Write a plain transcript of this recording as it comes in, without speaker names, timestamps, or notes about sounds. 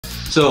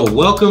So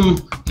welcome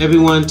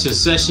everyone to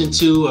session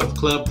 2 of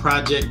Club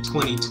Project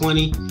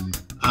 2020.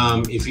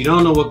 If you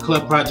don't know what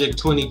Club Project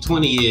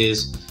 2020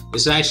 is,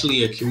 it's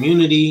actually a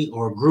community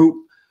or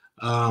group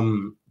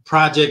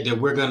project that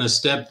we're going to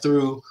step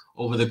through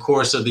over the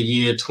course of the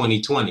year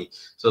 2020.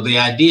 So the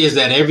idea is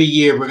that every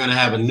year we're going to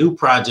have a new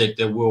project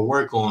that we'll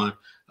work on,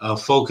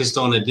 focused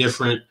on a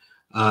different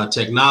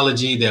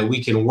technology that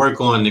we can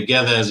work on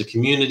together as a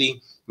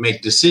community,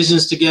 make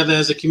decisions together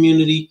as a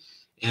community,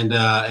 and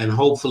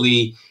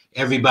hopefully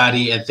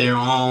everybody at their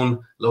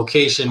own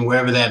location,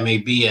 wherever that may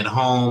be, at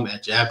home,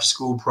 at your after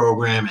school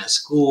program, at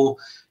school,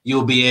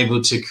 you'll be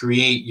able to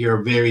create your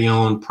very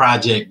own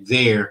project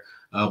there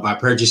by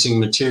purchasing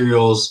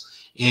materials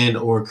and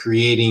or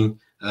creating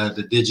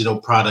the digital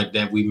product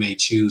that we may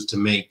choose to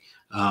make,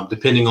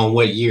 depending on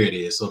what year it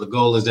is. So the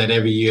goal is that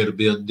every year to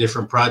build a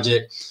different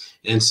project.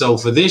 And so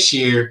for this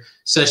year,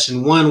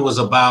 session 1 was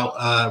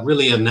about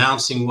really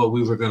announcing what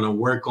we were going to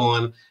work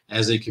on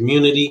as a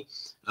community.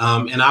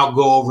 And I'll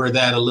go over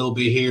that a little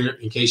bit here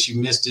in case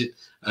you missed it,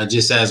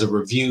 just as a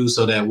review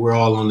so that we're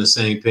all on the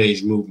same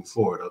page moving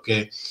forward.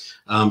 Okay.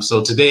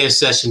 So today is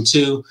session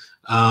 2,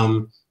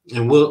 and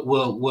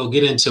we'll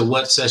get into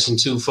what session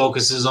 2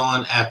 focuses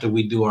on after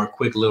we do our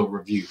quick little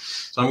review.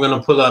 So I'm going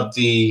to pull up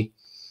the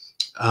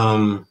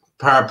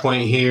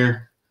PowerPoint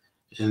here,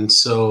 and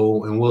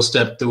we'll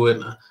step through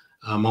it.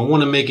 I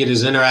want to make it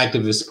as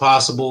interactive as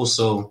possible.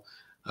 So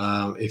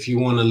if you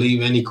want to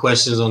leave any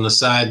questions on the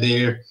side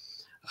there,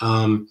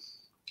 and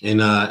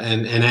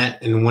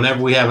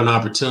whenever we have an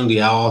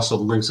opportunity, I'll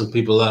also bring some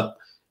people up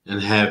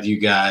and have you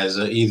guys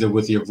either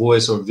with your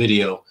voice or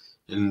video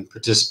and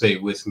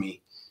participate with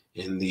me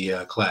in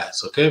the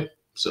class. Okay,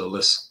 so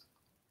let's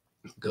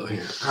go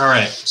here. All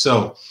right,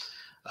 so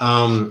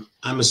I'm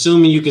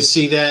assuming you can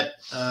see that.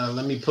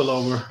 Let me pull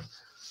over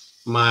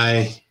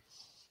my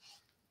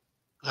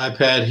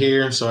iPad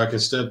here so I can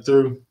step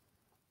through.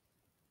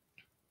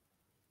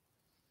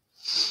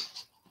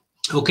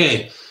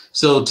 Okay.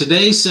 So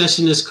today's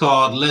session is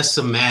called Let's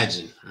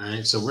Imagine. All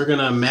right. So we're going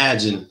to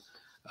imagine.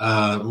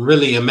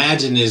 Really,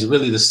 imagine is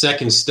really the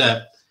second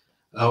step,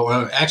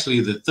 or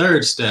actually the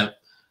third step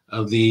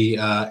of the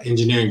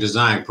engineering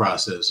design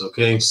process.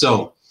 Okay.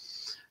 So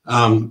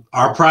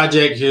our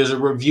project, here's a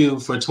review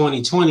for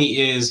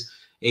 2020, is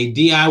a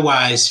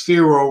DIY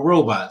Sphero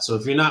robot. So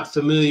if you're not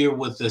familiar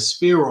with the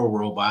Sphero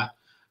robot,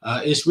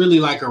 it's really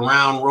like a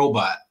round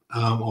robot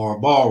or a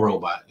ball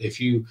robot.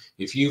 If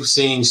you've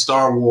seen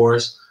Star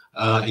Wars,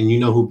 and you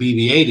know who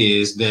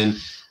BB-8 is, then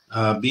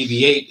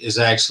BB-8 is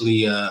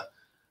actually a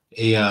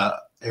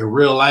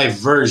real life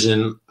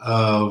version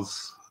of,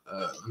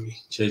 let me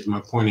change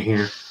my pointer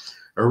here,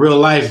 a real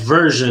life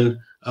version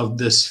of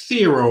the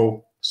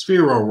Sphero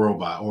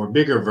robot, or a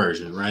bigger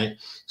version, right?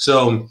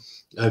 So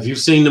if you've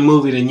seen the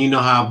movie, then you know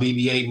how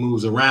BB-8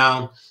 moves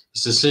around.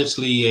 It's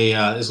essentially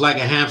it's like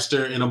a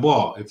hamster in a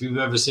ball. If you've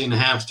ever seen a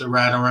hamster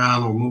ride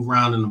around or move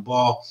around in a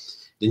ball,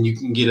 then you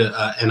can get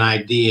an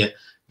idea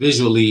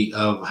visually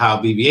of how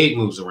BB-8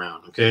 moves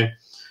around. Okay.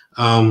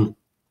 Over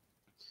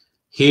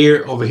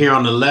here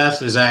on the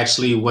left is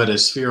actually what a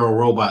Sphero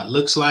robot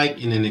looks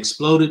like in an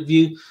exploded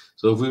view.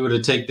 So if we were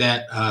to take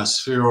that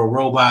Sphero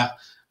robot,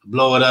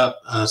 blow it up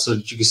so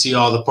that you can see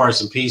all the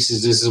parts and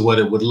pieces, this is what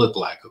it would look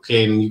like.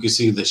 Okay. And you can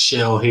see the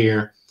shell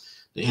here,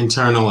 the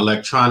internal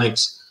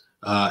electronics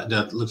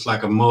that looks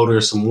like a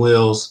motor, some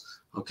wheels.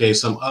 Okay.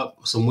 Some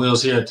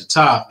wheels here at the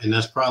top, and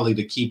that's probably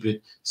to keep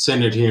it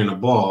centered here in a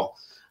ball.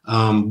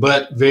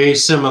 But very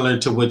similar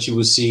to what you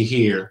would see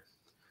here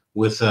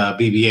with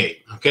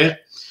BB-8. Okay,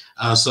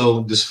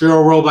 so the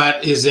Sphero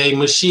robot is a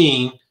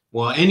machine.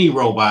 Well, any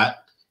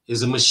robot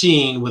is a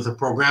machine with a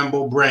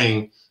programmable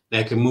brain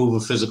that can move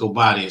a physical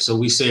body. So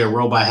we say a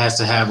robot has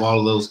to have all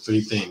of those 3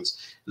 things.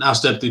 And I'll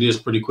step through this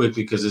pretty quick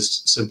because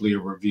it's simply a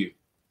review.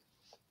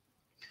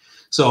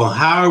 So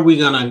how are we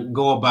going to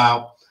go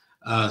about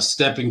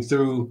stepping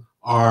through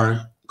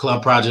our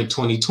Club Project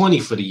 2020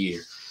 for the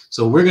year?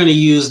 So we're going to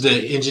use the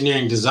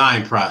engineering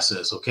design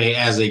process, okay,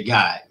 as a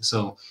guide.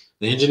 So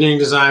the engineering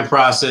design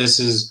process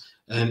is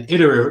an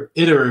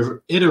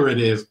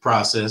iterative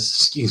process,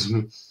 excuse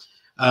me,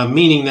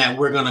 meaning that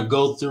we're going to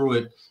go through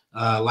it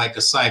like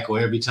a cycle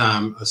every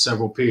time,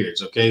 several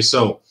periods. Okay,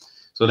 so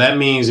that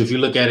means if you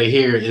look at it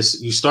here,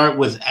 you start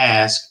with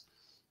ask,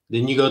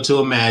 then you go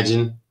to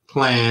imagine,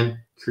 plan,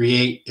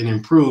 create, and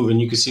improve, and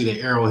you can see the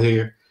arrow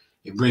here.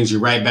 It brings you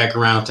right back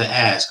around to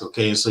ask.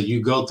 Okay, so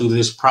you go through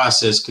this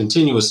process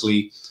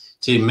continuously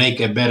to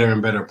make a better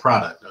and better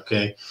product.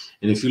 Okay,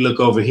 and if you look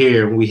over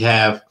here, we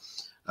have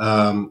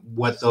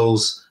what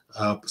those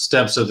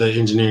steps of the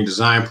engineering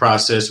design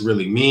process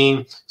really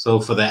mean. So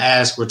for the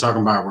ask, we're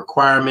talking about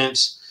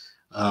requirements.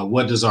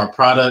 What does our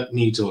product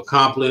need to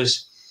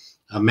accomplish?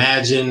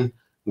 Imagine,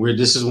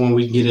 this is when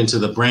we get into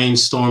the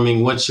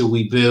brainstorming. What should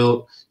we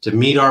build to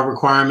meet our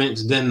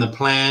requirements? Then the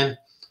plan.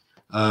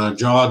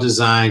 Draw,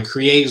 design,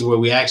 create is where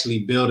we actually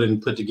build it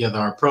and put together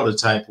our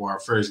prototype or our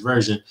first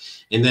version.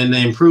 And then the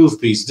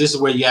improve piece. This is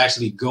where you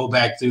actually go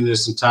back through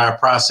this entire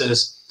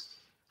process.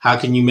 How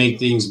can you make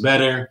things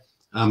better?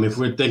 If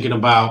we're thinking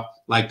about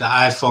like the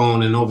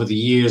iPhone, and over the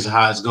years,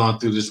 how it's gone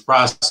through this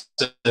process.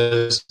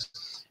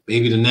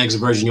 Maybe the next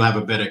version, you'll have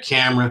a better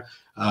camera,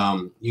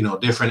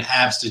 different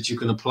apps that you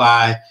can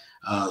apply,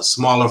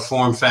 smaller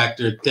form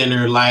factor,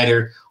 thinner,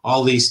 lighter,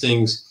 all these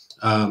things.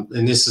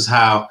 And this is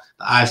how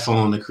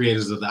the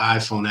creators of the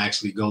iPhone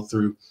actually go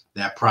through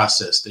that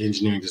process, the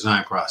engineering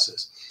design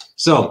process.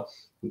 So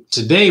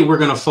today we're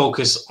going to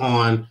focus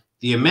on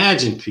the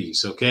imagine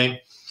piece,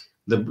 okay?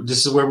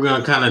 This is where we're going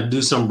to kind of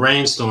do some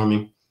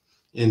brainstorming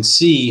and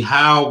see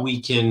how we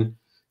can,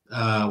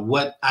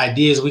 what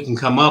ideas we can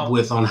come up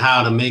with on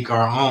how to make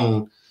our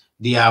own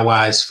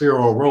DIY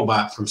spheral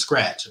robot from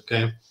scratch,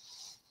 okay?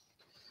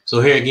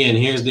 So here again,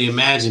 here's the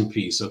imagine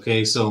piece,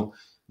 okay? So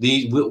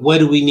what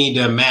do we need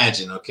to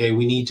imagine, okay?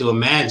 We need to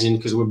imagine,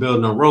 because we're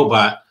building a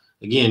robot,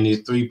 again,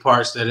 these three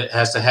parts that it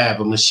has to have: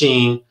 a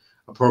machine,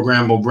 a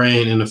programmable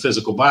brain, and a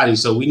physical body.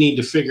 So we need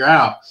to figure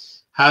out,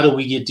 how do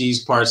we get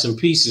these parts and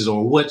pieces,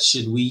 or what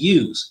should we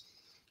use?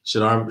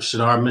 Should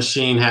our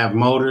machine have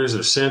motors or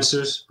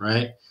sensors,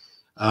 right?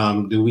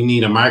 Do we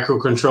need a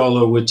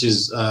microcontroller, which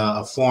is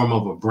a form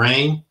of a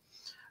brain?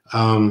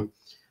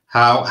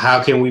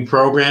 How can we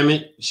program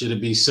it? Should it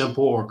be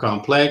simple or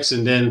complex?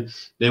 And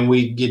then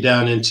we get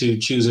down into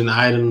choosing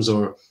items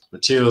or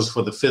materials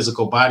for the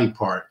physical body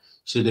part.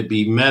 Should it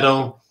be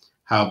metal?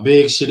 How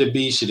big should it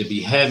be? Should it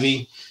be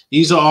heavy?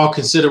 These are all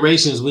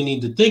considerations we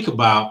need to think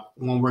about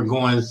when we're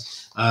going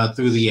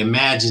through the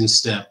imagine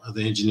step of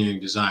the engineering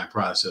design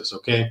process,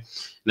 okay?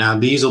 Now,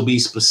 these will be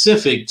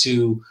specific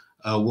to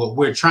what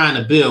we're trying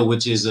to build,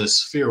 which is a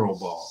spheral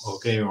ball,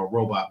 okay, or a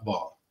robot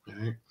ball, all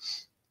right?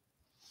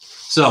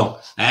 So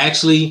I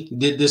actually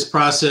did this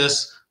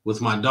process with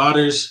my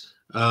daughters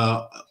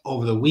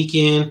over the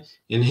weekend,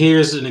 and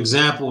here's an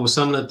example of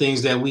some of the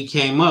things that we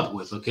came up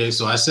with, okay?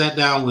 So I sat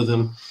down with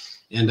them,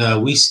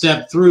 and we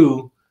stepped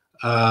through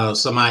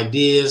some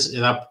ideas,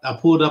 and I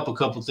pulled up a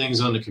couple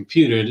things on the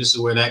computer, and this is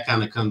where that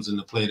kind of comes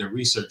into play, the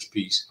research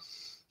piece.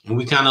 And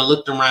we kind of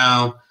looked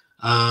around,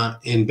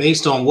 and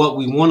based on what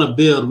we want to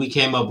build, we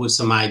came up with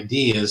some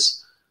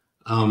ideas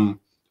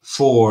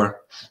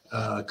for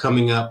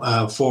coming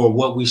up for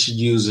what we should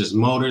use as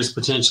motors,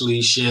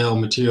 potentially shell,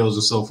 materials,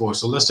 and so forth.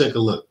 So let's take a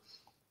look.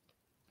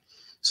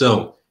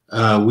 So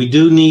we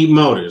do need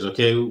motors,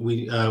 okay?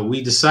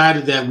 We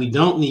decided that we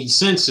don't need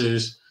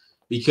sensors,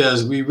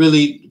 because we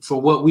really, for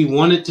what we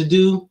want it to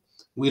do,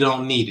 we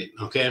don't need it,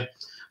 okay?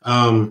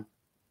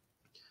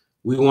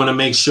 We want to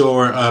make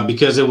sure,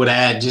 because it would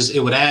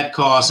add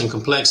cost and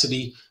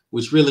complexity,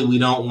 which really we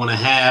don't want to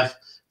have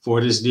for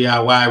this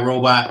DIY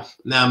robot.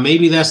 Now,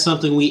 maybe that's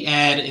something we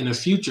add in a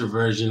future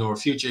version or a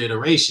future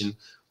iteration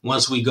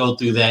once we go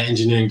through that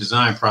engineering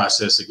design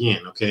process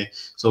again, okay?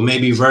 So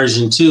maybe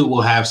version 2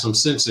 will have some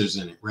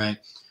sensors in it, right?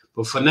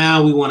 But for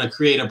now, we want to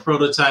create a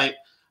prototype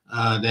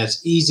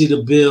that's easy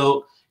to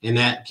build, and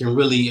that can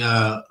really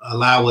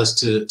allow us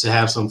to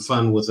have some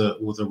fun with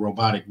a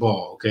robotic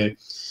ball, okay?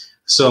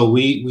 So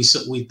we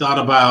thought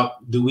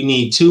about, do we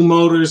need 2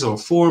 motors or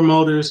 4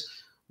 motors?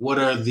 What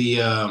are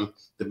the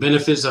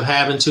benefits of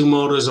having 2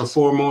 motors or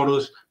 4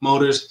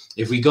 motors?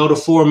 If we go to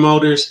 4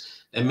 motors,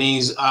 that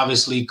means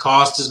obviously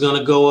cost is going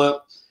to go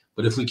up.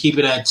 But if we keep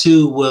it at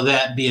 2, will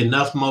that be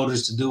enough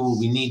motors to do what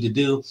we need to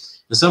do?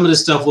 And some of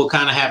this stuff we'll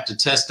kind of have to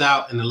test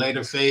out in the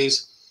later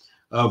phase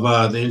of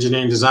the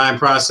engineering design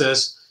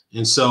process.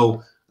 And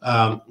so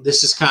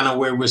this is kind of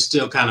where we're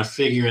still kind of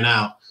figuring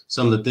out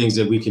some of the things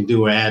that we can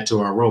do or add to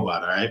our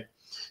robot, all right?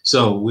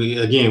 So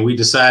we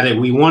decided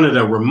we wanted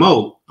a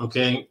remote,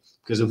 okay?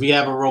 Because if we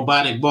have a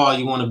robotic ball,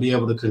 you want to be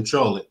able to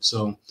control it.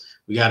 So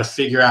we got to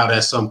figure out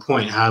at some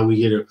point how we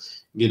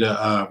get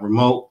a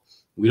remote.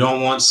 We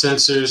don't want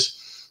sensors.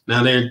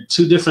 Now, there are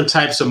 2 different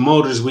types of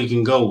motors we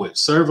can go with: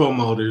 servo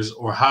motors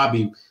or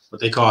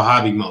what they call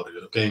hobby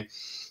motors, okay?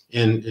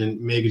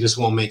 And maybe this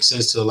won't make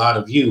sense to a lot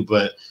of you,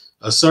 but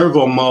a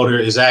servo motor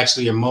is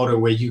actually a motor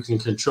where you can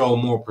control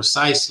more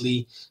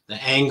precisely the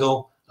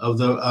angle of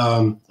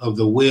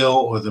the wheel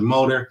or the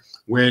motor,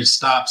 where it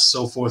stops,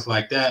 so forth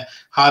like that.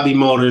 Hobby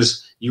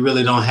motors, you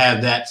really don't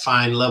have that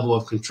fine level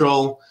of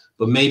control,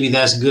 but maybe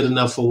that's good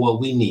enough for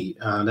what we need.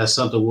 That's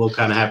something we'll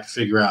kind of have to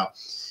figure out.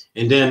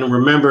 And then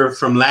remember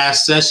from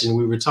last session,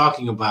 we were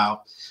talking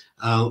about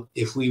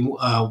if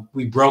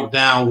we broke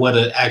down what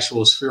an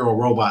actual spheral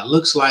robot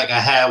looks like. I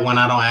had one.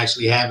 I don't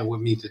actually have it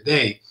with me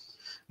today.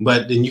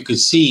 But then you could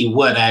see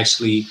what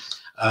actually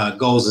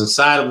goes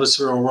inside of a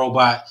spheral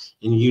robot,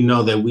 and you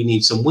know that we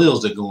need some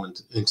wheels that go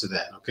into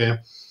that, okay?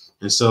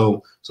 And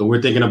so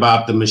we're thinking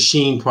about the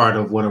machine part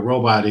of what a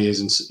robot is,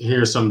 and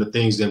here are some of the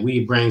things that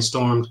we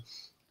brainstormed.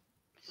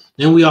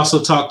 Then we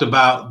also talked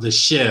about the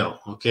shell,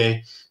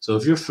 okay? So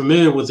if you're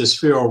familiar with a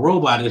spheral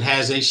robot, it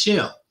has a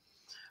shell.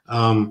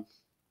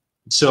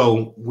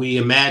 So we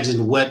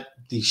imagined what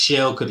the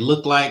shell could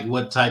look like,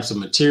 what types of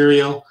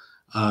material.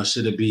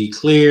 Should it be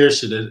clear?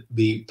 Should it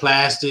be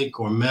plastic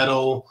or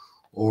metal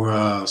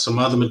or some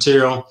other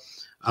material?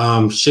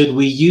 Should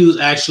we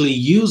actually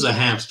use a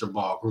hamster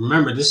ball?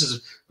 Remember, this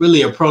is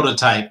really a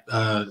prototype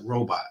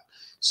robot.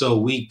 So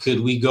we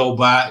go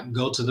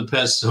to the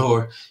pet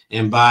store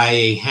and buy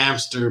a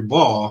hamster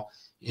ball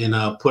and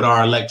put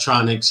our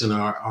electronics and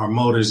our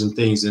motors and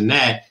things in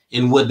that,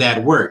 and would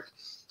that work?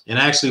 And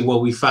actually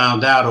what we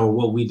found out, or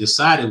what we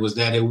decided, was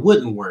that it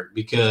wouldn't work,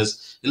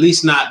 because at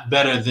least not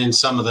better than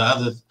some of the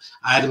other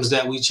items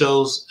that we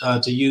chose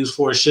to use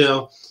for a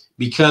shell,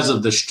 because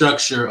of the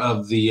structure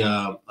of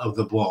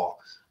the ball.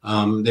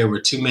 There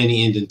were too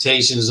many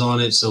indentations on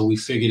it, so we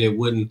figured it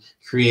wouldn't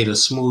create a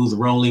smooth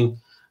rolling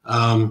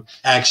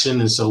action,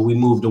 and so we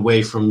moved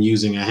away from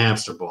using a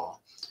hamster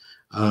ball.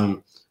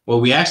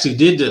 What we actually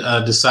did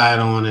decide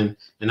on,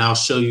 and I'll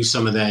show you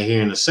some of that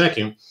here in a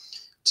second,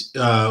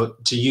 to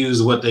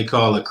use what they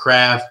call a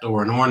craft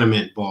or an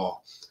ornament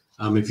ball.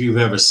 If you've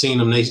ever seen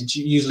them, they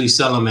usually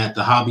sell them at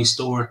the hobby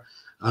store.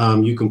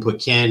 You can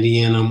put candy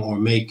in them or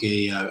make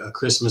a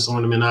Christmas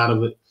ornament out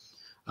of it.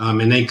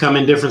 And they come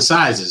in different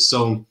sizes.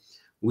 So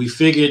we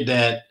figured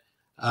that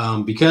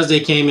because they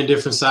came in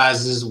different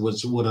sizes,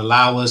 which would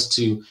allow us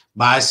to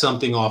buy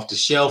something off the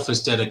shelf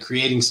instead of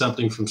creating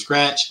something from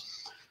scratch,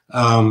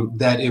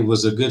 that it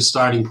was a good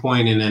starting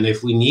point. And then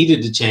if we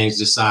needed to change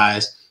the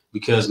size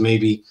because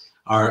maybe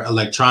our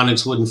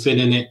electronics wouldn't fit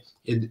in it,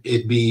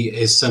 it'd be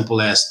as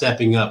simple as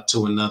stepping up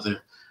to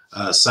another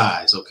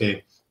size,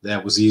 okay,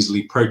 that was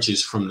easily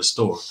purchased from the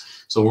store.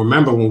 So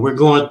remember, when we're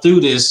going through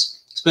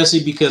this,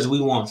 especially because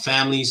we want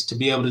families to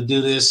be able to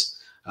do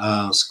this,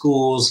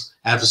 schools,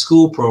 after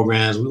school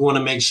programs, we want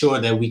to make sure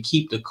that we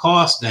keep the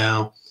cost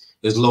down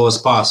as low as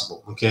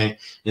possible, okay?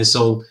 And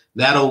so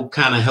that'll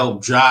kind of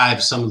help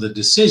drive some of the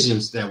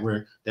decisions that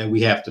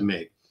we have to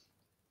make.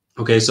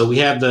 Okay, so we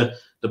have the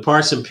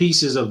parts and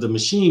pieces of the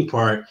machine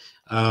part.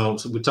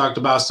 So we talked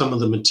about some of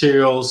the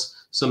materials,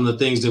 some of the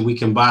things that we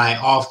can buy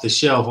off the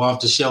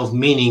shelf,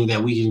 meaning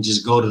that we can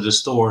just go to the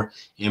store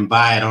and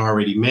buy it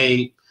already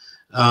made.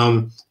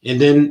 And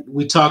then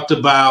we talked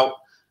about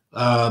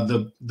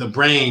the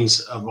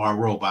brains of our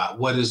robot.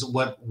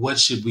 What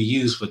should we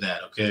use for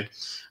that? Okay.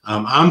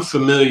 I'm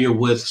familiar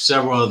with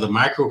several of the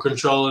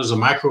microcontrollers. A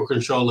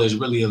microcontroller is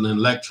really an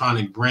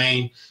electronic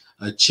brain,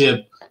 a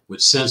chip with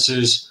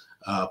sensors,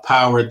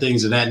 power,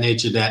 things of that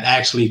nature that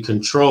actually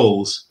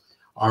controls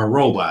our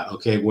robot.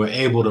 Okay, we're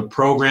able to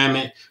program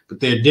it, but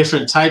there are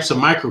different types of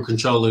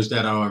microcontrollers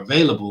that are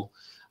available.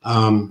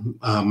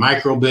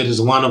 Microbit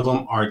is one of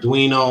them,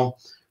 Arduino,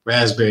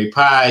 Raspberry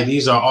Pi.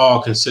 These are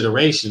all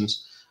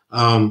considerations.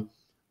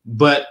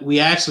 But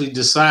we actually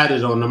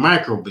decided on the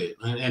microbit,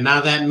 and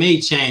now that may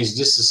change.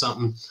 This is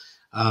something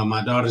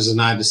my daughters and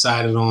I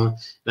decided on.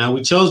 Now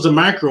we chose the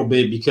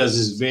microbit because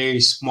it's very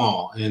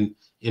small and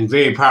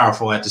very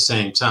powerful at the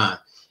same time,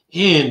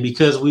 and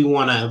because we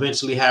want to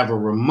eventually have a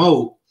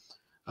remote.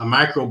 A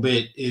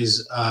microbit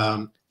is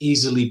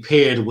easily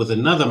paired with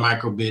another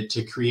microbit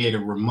to create a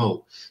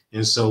remote.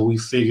 And so we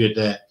figured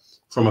that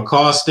from a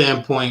cost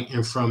standpoint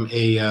and from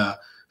a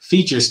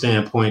feature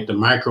standpoint, the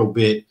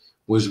microbit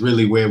was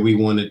really where we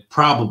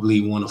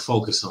probably want to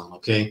focus on,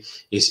 okay?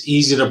 It's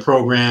easy to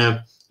program.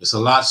 It's a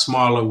lot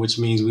smaller, which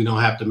means we don't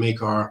have to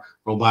make our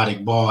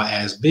robotic ball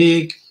as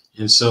big.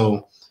 And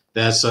so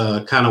that's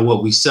kind of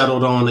what we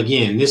settled on.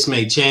 Again, this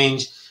may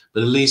change,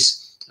 but at least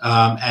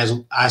as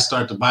I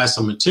start to buy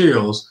some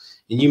materials,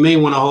 and you may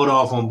want to hold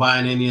off on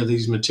buying any of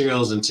these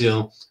materials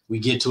until we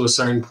get to a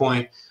certain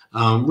point.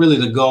 Really,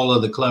 the goal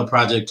of the Club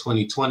Project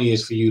 2020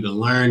 is for you to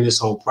learn this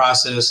whole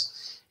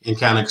process and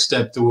kind of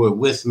step through it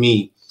with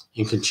me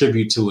and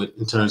contribute to it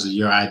in terms of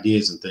your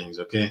ideas and things,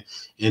 okay?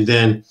 And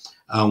then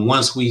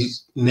once we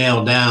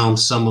nail down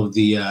some of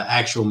the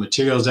actual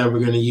materials that we're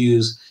going to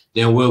use,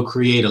 then we'll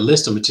create a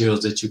list of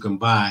materials that you can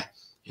buy,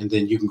 and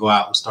then you can go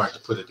out and start to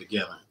put it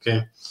together,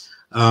 okay?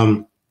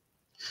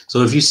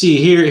 So if you see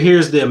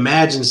here's the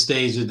imagine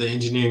stage of the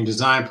engineering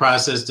design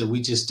process that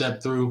we just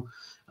stepped through.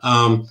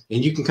 And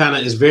you can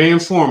it's very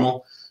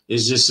informal.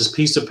 It's just this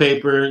piece of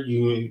paper.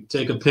 You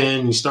take a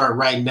pen, you start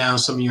writing down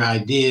some of your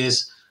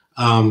ideas,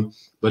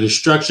 but it's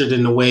structured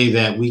in a way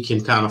that we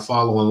can kind of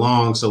follow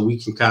along, so we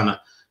can kind of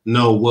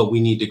know what we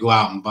need to go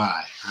out and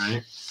buy,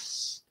 right?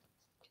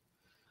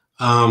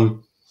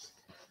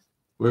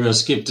 We're going to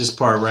skip this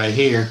part right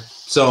here.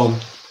 So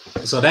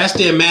that's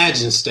the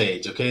imagine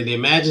stage, okay? The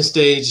imagine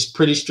stage is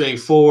pretty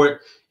straightforward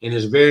and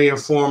is very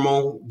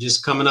informal,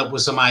 just coming up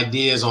with some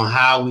ideas on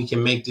how we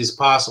can make this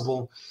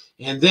possible.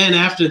 And then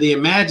after the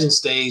imagine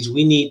stage,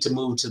 we need to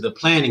move to the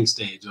planning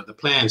stage, or the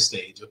plan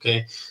stage,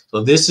 okay?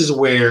 So this is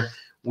where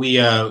we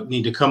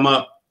need to come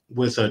up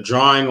with a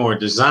drawing or a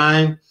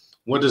design.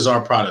 What does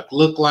our product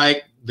look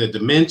like? The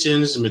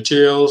dimensions,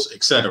 materials,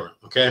 etc.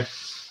 Okay?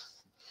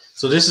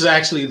 So this is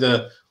actually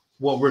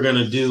what we're going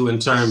to do in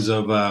terms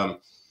of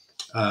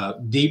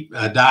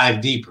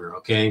dive deeper,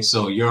 okay?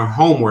 So your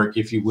homework,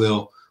 if you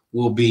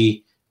will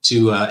be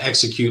to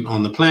execute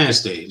on the plan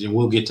stage, and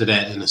we'll get to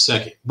that in a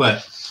second.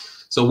 But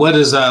so what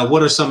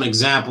are some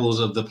examples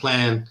of the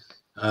plan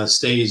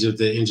stage of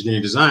the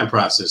engineering design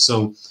process?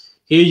 So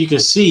here you can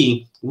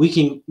see we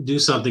can do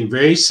something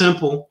very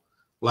simple,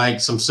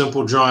 like some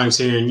simple drawings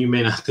here, and you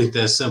may not think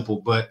that's simple,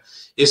 but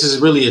this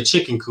is really a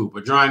chicken coop,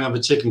 a drawing of a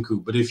chicken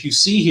coop. But if you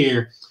see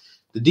here,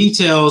 the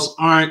details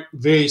aren't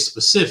very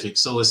specific.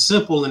 So it's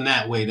simple in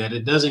that way that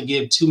it doesn't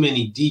give too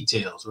many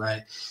details,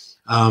 right?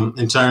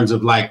 In terms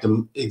of like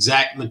the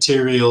exact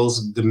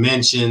materials,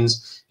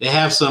 dimensions. They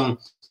have some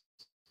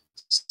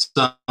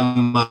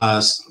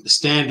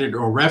standard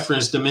or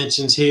reference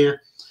dimensions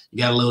here. You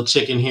got a little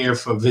chicken here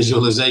for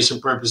visualization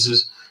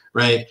purposes,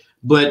 right?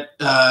 But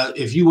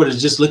if you were to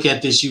just look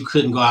at this, you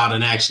couldn't go out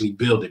and actually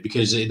build it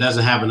because it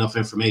doesn't have enough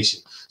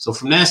information. So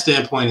from that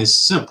standpoint, it's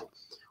simple.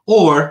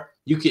 Or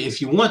you can, if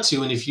you want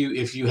to, and if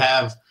you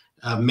have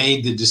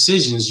made the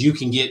decisions, you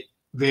can get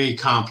very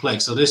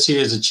complex. So this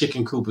here is a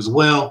chicken coop as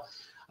well.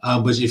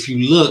 But if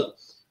you look,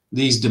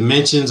 these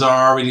dimensions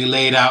are already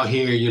laid out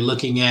here. You're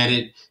looking at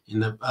it in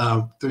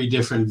the 3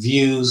 different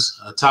views: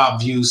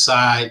 top view,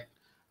 side,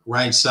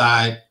 right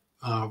side,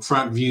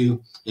 front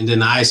view, and then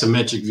the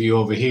isometric view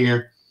over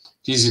here.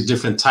 These are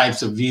different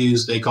types of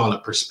views. They call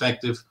it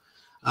perspective.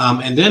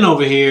 And then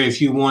over here,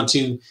 if you want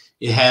to,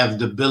 you have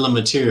the bill of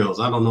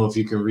materials. I don't know if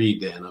you can read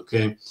that,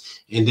 okay?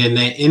 And then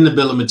in the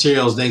bill of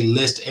materials, they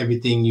list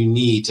everything you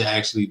need to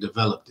actually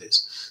develop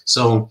this.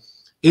 So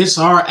it's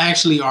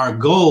actually our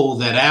goal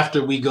that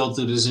after we go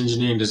through this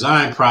engineering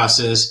design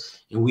process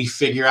and we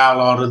figure out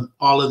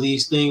all of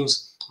these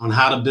things on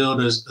how to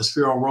build a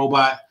spheral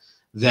robot,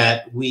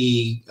 that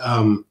we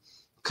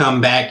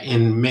come back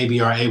and maybe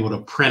are able to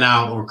print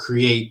out or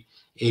create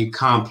a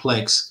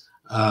complex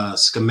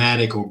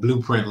schematic or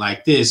blueprint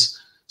like this,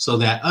 so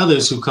that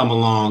others who come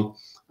along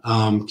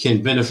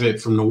can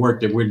benefit from the work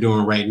that we're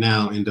doing right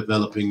now in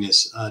developing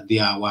this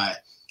DIY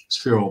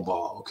spheral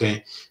ball.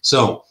 Okay,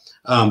 so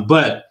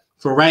but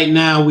for right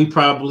now, we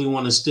probably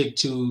want to stick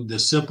to the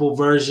simple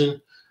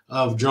version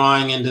of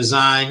drawing and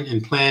design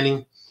and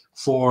planning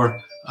for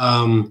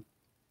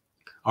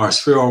our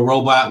spheral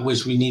robot,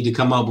 which we need to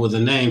come up with a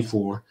name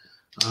for.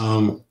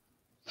 But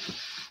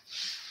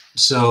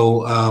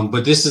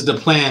this is the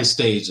plan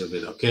stage of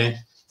it, okay?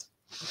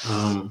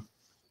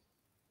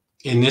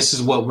 And this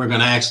is what we're going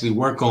to actually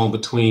work on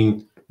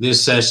between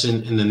this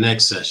session and the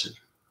next session.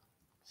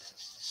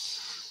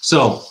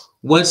 So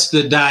what's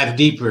the dive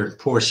deeper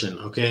portion,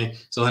 okay?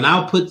 So, and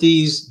I'll put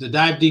the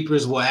dive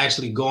deepers will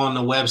actually go on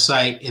the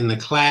website in the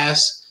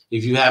class.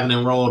 If you haven't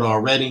enrolled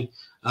already,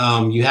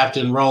 you have to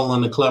enroll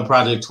in the Club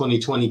Project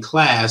 2020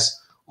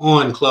 class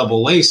on Club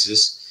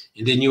OASIS,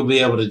 and then you'll be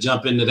able to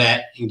jump into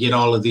that and get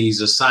all of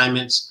these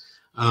assignments.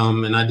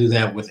 And I do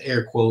that with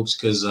air quotes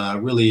because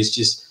really it's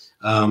just,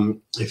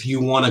 if you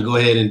want to go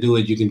ahead and do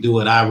it, you can do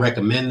it. I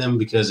recommend them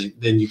because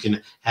then you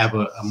can have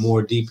a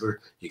more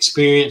deeper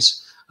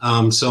experience.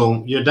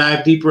 So your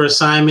dive deeper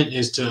assignment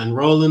is to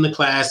enroll in the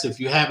class if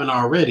you haven't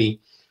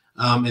already.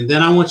 And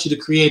then I want you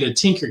to create a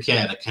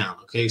Tinkercad account.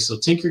 Okay, so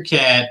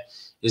Tinkercad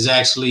is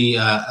actually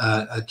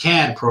a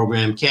CAD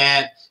program.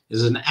 CAD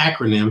is an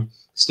acronym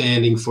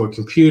standing for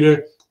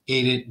Computer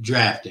Aided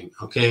Drafting.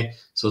 Okay,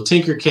 so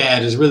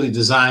Tinkercad is really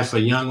designed for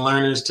young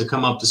learners to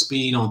come up to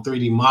speed on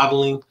 3D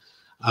modeling.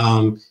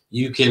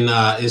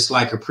 It's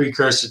like a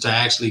precursor to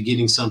actually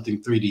getting something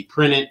 3D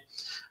printed.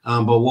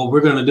 But what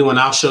we're going to do, and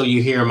I'll show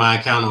you here my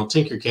account on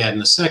Tinkercad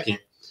in a second,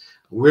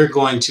 we're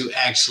going to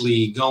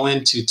actually go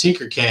into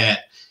Tinkercad,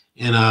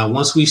 and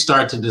once we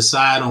start to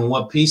decide on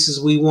what pieces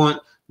we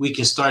want, we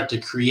can start to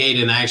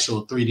create an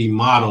actual 3D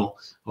model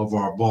of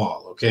our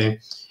ball, okay?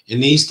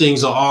 And these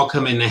things will all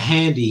come into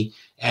handy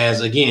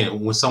as, again,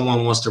 when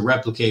someone wants to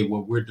replicate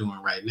what we're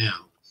doing right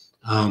now.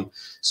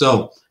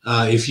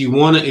 If you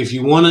want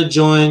to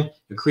join,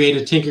 create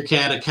a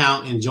Tinkercad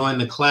account and join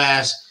the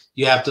class,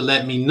 you have to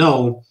let me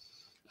know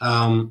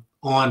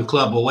on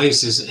Club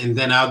OASIS, and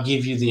then I'll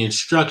give you the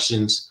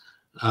instructions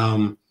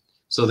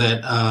so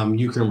that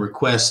you can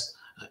request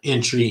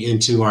entry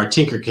into our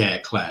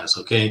Tinkercad class,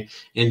 okay?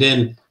 And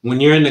then when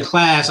you're in the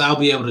class, I'll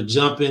be able to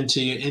jump into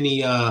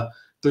any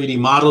 3D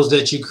models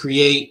that you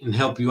create and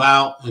help you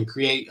out and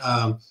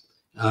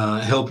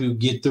help you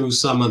get through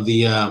some of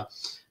the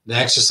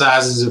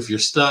exercises if you're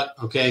stuck,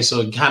 okay? So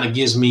it kind of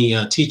gives me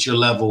teacher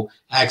level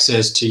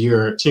access to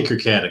your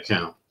Tinkercad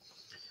account.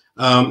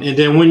 And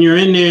then when you're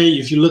in there,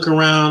 if you look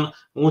around,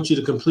 I want you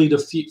to complete a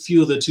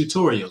few of the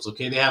tutorials,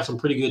 okay? They have some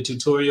pretty good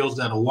tutorials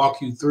that'll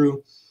walk you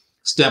through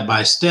step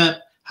by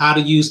step how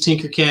to use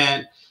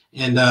Tinkercad.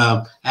 And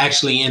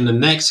actually in the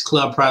next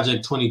Club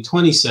Project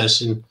 2020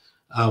 session,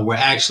 we're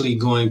actually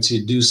going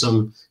to do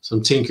some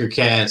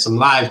Tinkercad, some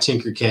live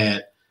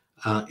Tinkercad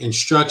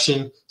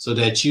instruction so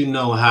that you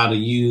know how to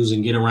use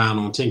and get around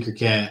on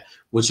Tinkercad,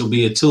 which will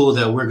be a tool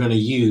that we're going to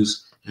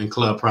use in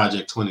Club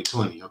Project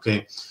 2020,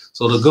 okay?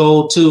 So the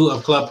goal too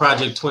of Club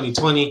Project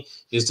 2020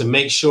 is to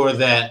make sure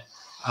that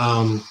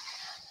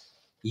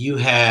you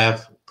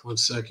have, one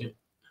second.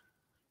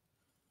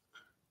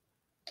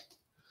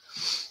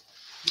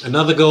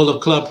 Another goal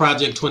of Club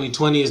Project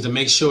 2020 is to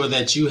make sure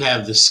that you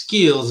have the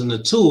skills and the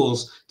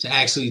tools to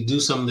actually do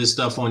some of this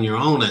stuff on your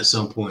own at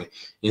some point.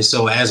 And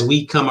so as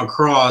we come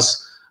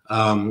across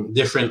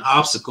different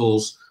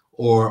obstacles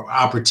or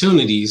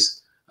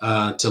opportunities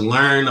to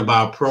learn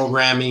about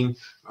programming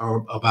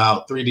or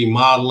about 3D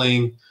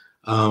modeling,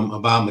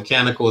 about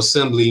mechanical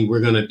assembly,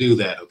 we're going to do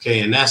that, okay?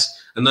 And that's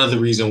another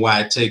reason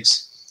why it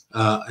takes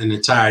an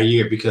entire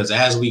year, because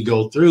as we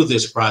go through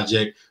this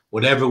project,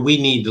 whatever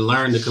we need to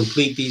learn to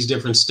complete these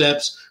different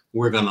steps,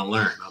 we're going to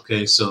learn.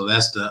 Okay, so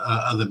that's the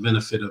other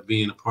benefit of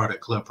being a part of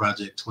Club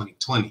Project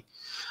 2020.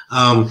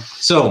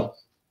 So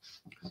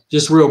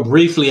just real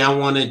briefly, I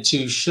wanted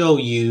to show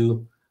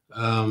you,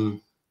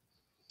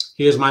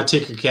 here's my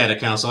Tinkercad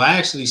account. So I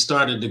actually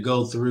started to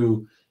go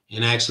through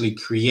and actually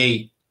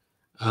create,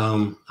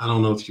 I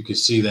don't know if you can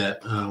see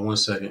that. 1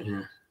 second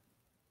here.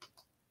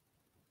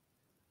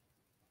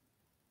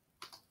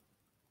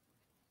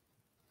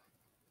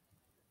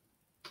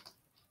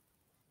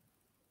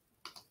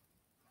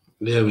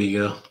 There we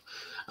go.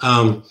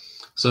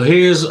 So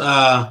here's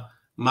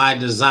my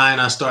design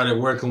I started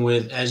working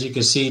with. As you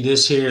can see,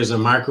 this here is a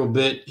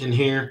microbit in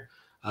here.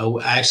 I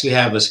actually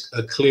have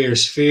a clear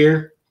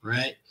sphere,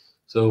 right?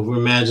 So if we're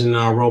imagining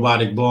our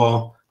robotic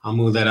ball, I'll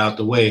move that out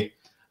the way.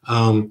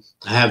 I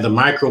have the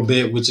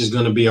microbit, which is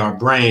going to be our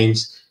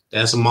brains.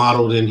 That's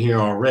modeled in here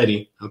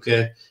already,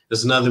 okay?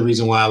 That's another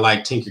reason why I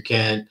like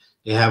Tinkercad.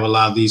 They have a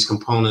lot of these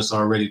components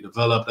already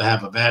developed. I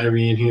have a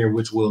battery in here,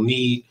 which we'll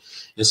need.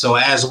 And so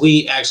as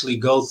we actually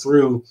go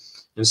through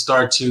and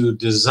start to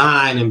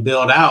design and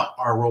build out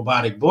our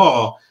robotic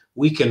ball,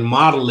 we can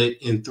model it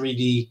in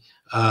 3D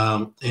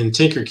in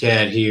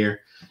Tinkercad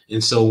here.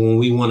 And so when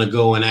we want to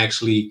go and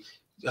actually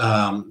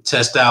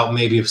test out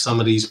maybe if some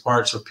of these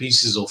parts or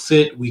pieces will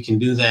fit, we can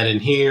do that in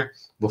here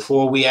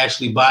before we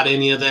actually bought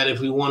any of that if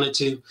we wanted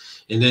to.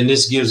 And then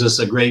this gives us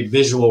a great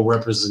visual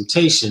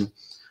representation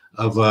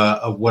of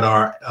what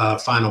our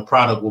final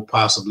product will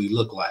possibly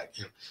look like.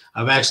 And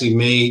I've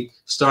actually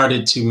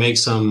started to make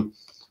some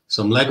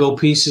Lego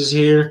pieces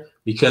here,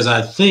 because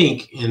I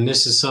think, and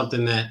this is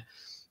something that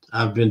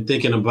I've been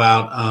thinking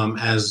about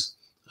as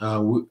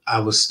I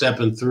was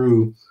stepping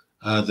through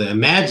the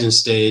Imagine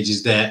stage,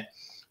 is that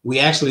we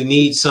actually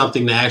need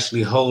something to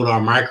actually hold our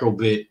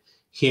microbit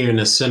here in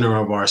the center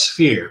of our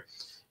sphere.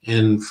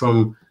 And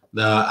from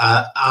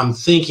I'm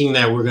thinking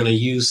that we're going to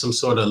use some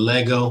sort of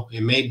Lego.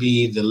 It may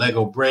be the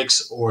Lego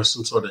bricks or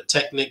some sort of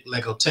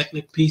Lego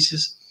Technic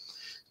pieces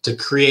to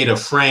create a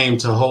frame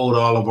to hold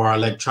all of our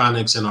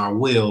electronics and our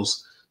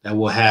wheels that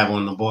we'll have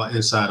on the ball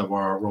inside of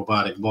our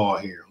robotic ball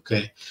here.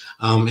 Okay.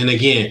 And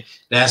again,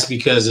 that's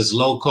because it's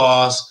low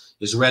cost,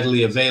 it's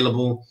readily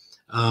available.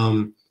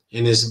 And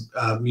it's,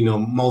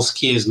 most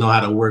kids know how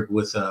to work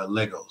with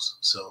Legos.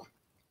 So,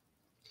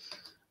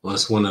 well,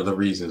 that's one of the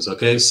reasons.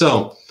 Okay.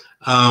 So,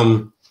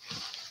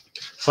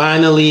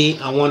 finally,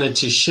 I wanted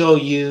to show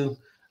you.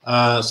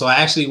 So I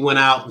actually went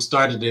out and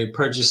started to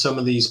purchase some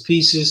of these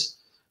pieces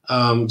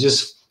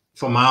just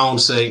for my own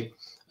sake,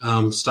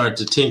 start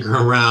to tinker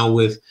around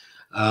with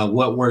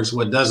what works,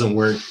 what doesn't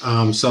work.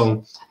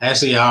 So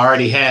actually, I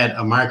already had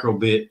a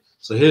microbit.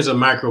 So here's a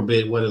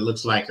microbit, what it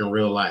looks like in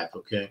real life.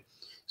 Okay.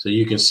 So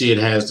you can see it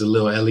has the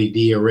little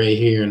LED array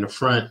here in the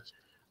front.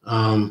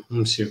 Let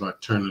me see if I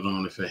turn it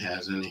on, if it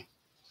has any.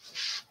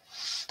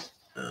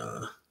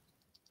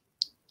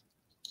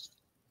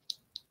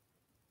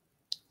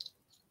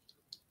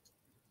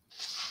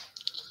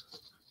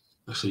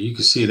 So you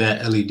can see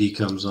that LED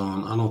comes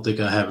on. I don't think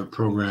I have it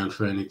programmed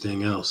for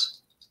anything else.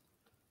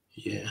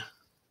 Yeah.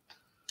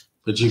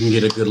 But you can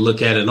get a good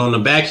look at it. On the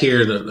back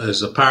here,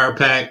 there's a power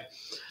pack.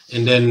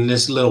 And then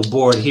this little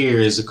board here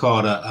is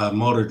called a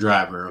motor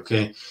driver,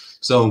 okay?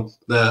 So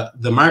the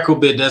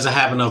microbit doesn't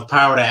have enough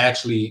power to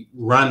actually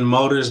run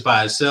motors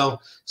by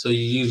itself. So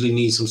you usually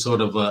need some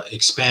sort of a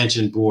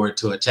expansion board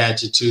to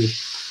attach it to.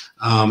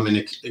 And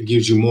it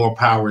gives you more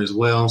power as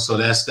well. So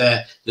that's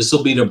that. This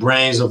will be the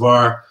brains of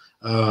our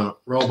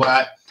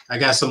robot. I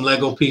got some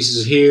Lego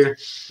pieces here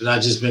that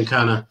I've just been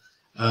kind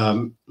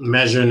of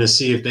measuring to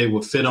see if they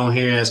would fit on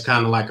here as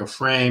kind of like a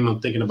frame.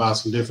 I'm thinking about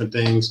some different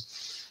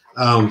things.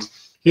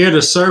 Here are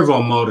the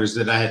servo motors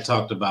that I had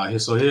talked about here.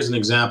 So here's an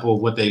example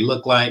of what they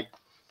look like.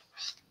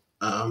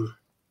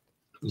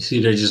 You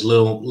see they're just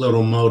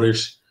little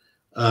motors,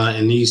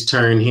 and these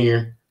turn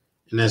here,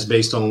 and that's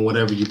based on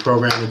whatever you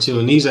program it to.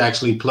 And these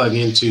actually plug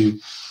into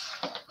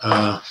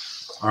our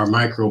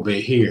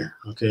microbit here,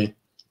 okay?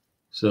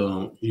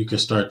 So you can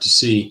start to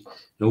see,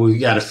 and we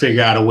got to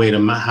figure out a way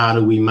to how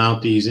do we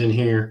mount these in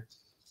here.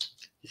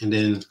 And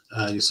then,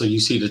 so you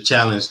see the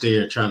challenge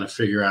there, trying to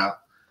figure out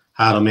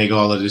how to make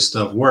all of this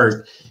stuff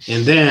work.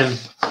 And then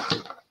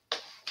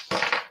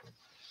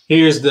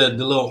here's the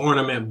little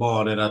ornament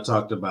ball that I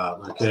talked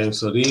about. Okay,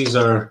 so these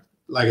are,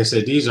 like I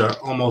said, these are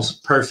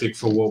almost perfect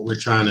for what we're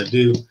trying to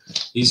do.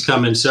 These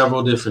come in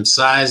several different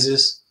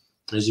sizes,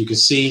 as you can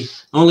see.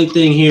 Only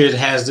thing here, it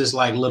has this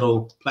like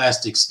little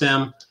plastic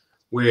stem,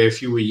 where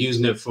if you were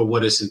using it for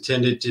what it's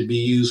intended to be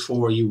used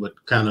for, you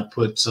would kind of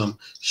put some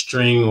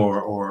string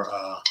or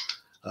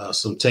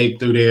some tape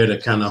through there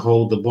to kind of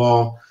hold the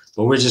ball.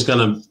 But we're just going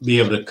to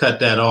be able to cut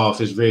that off.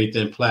 It's very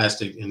thin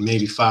plastic, and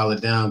maybe file it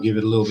down, give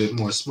it a little bit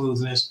more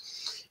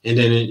smoothness. And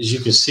then as you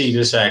can see,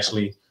 this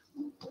actually,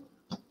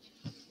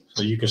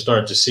 so you can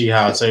start to see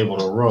how it's able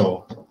to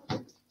roll.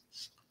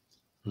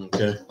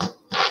 Okay.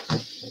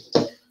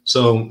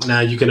 So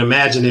now you can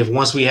imagine if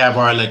once we have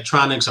our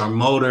electronics, our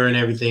motor and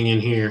everything in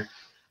here,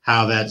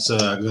 how that's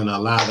going to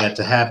allow that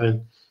to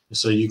happen.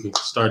 So you can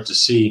start to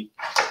see,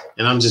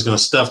 and I'm just going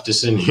to stuff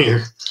this in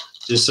here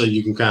just so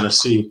you can kind of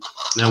see.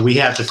 Now we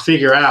have to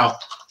figure out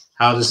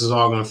how this is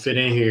all going to fit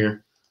in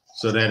here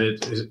so that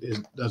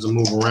it doesn't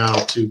move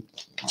around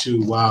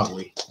too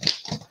wildly.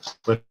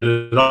 But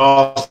it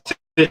all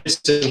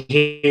fits in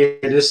here.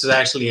 This is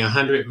actually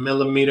 100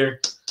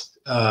 millimeter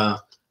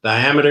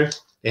diameter.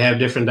 They have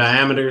different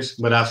diameters,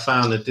 but I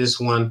found that this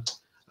one,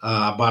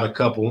 I bought a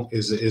couple,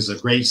 is a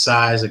great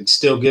size. It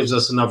still gives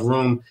us enough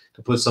room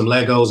to put some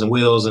Legos and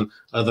wheels and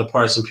other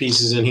parts and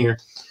pieces in here.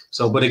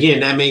 So, but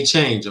again, that may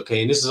change,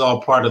 okay? And this is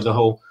all part of the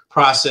whole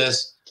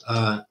process.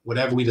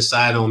 Whatever we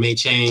decide on may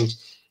change,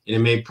 and it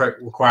may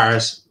require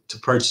us to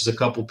purchase a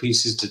couple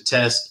pieces to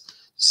test,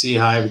 see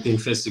how everything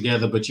fits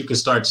together. But you can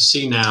start to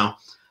see now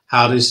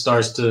how this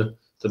starts to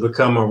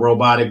become a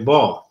robotic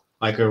ball,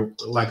 like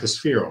a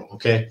spheral,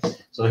 okay?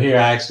 So here,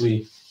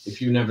 actually,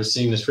 if you've never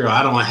seen the spheral,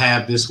 I don't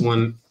have this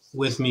one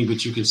with me,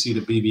 but you can see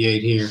the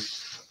BB-8 here.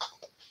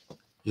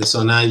 And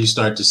so now you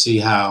start to see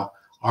how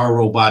our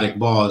robotic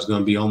ball is going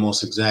to be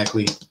almost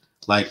exactly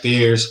like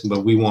theirs,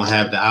 but we won't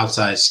have the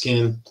outside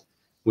skin,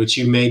 which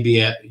you may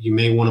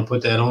want to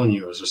put that on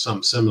yours or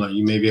something similar.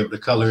 You may be able to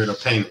color it or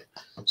paint it.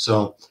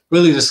 So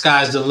really the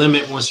sky's the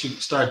limit once you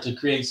start to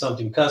create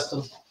something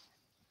custom.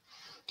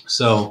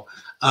 So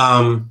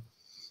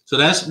so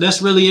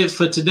that's really it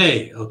for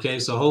today. Okay,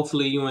 so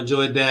hopefully you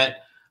enjoyed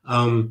that.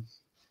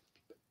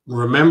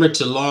 Remember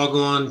to log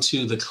on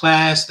to the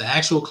class, the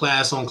actual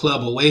class on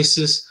Club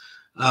OASIS.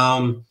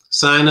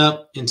 Sign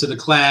up into the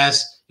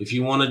class. If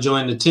you want to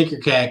join the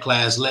Tinkercad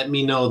class, let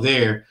me know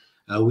there.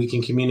 We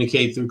can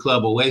communicate through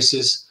Club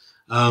OASIS.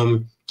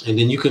 And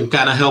then you can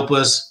kind of help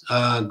us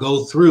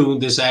go through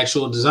this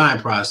actual design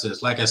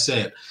process. Like I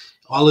said,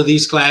 all of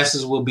these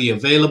classes will be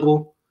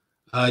available.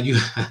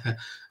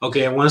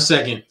 Okay, in 1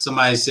 second,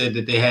 somebody said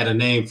that they had a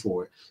name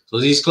for it. So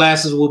these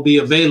classes will be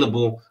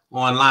available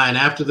online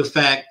after the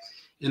fact.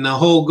 And the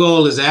whole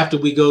goal is after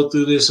we go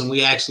through this and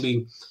we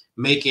actually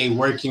make a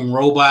working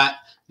robot,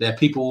 that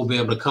people will be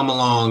able to come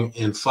along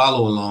and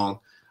follow along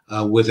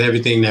with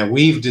everything that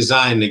we've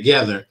designed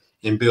together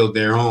and build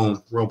their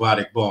own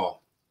robotic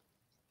ball.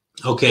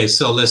 Okay,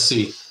 so let's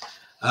see.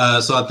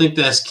 So I think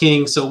that's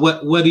King. So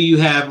what do you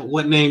have?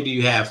 What name do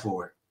you have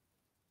for it?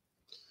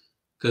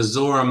 Because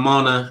Zora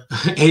Mona,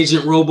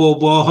 Agent Robo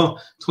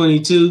Ball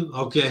 22.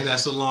 Okay,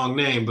 that's a long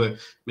name, but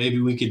maybe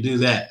we could do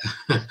that.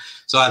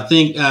 So I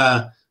think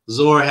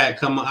Zora had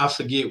come, I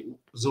forget,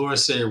 Zora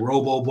said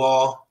Robo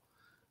Ball.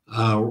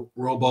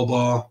 Robo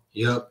Ball,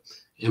 yep.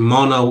 And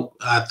Mona,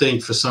 I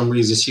think for some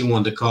reason she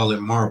wanted to call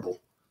it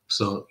Marble.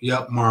 So,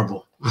 yep,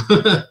 Marble.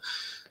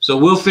 So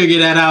we'll figure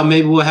that out.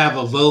 Maybe we'll have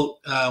a vote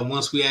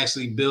once we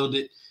actually build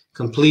it,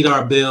 complete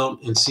our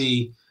build, and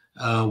see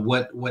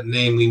what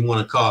name we want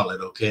to call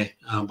it, okay?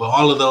 But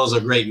all of those are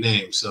great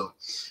names. So,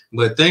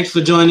 but thanks for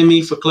joining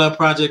me for Club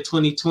Project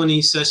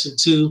 2020, Session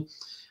 2,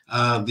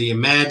 the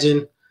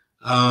Imagine.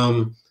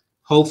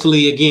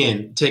 Hopefully,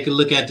 again, take a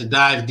look at the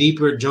Dive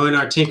Deeper. Join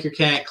our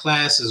Tinkercad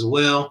class as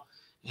well.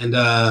 And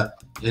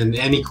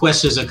any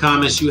questions or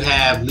comments you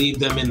have, leave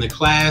them in the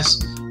class,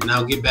 and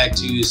I'll get back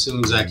to you as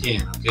soon as I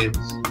can, okay?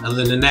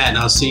 Other than that,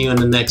 I'll see you in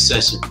the next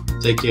session.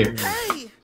 Take care.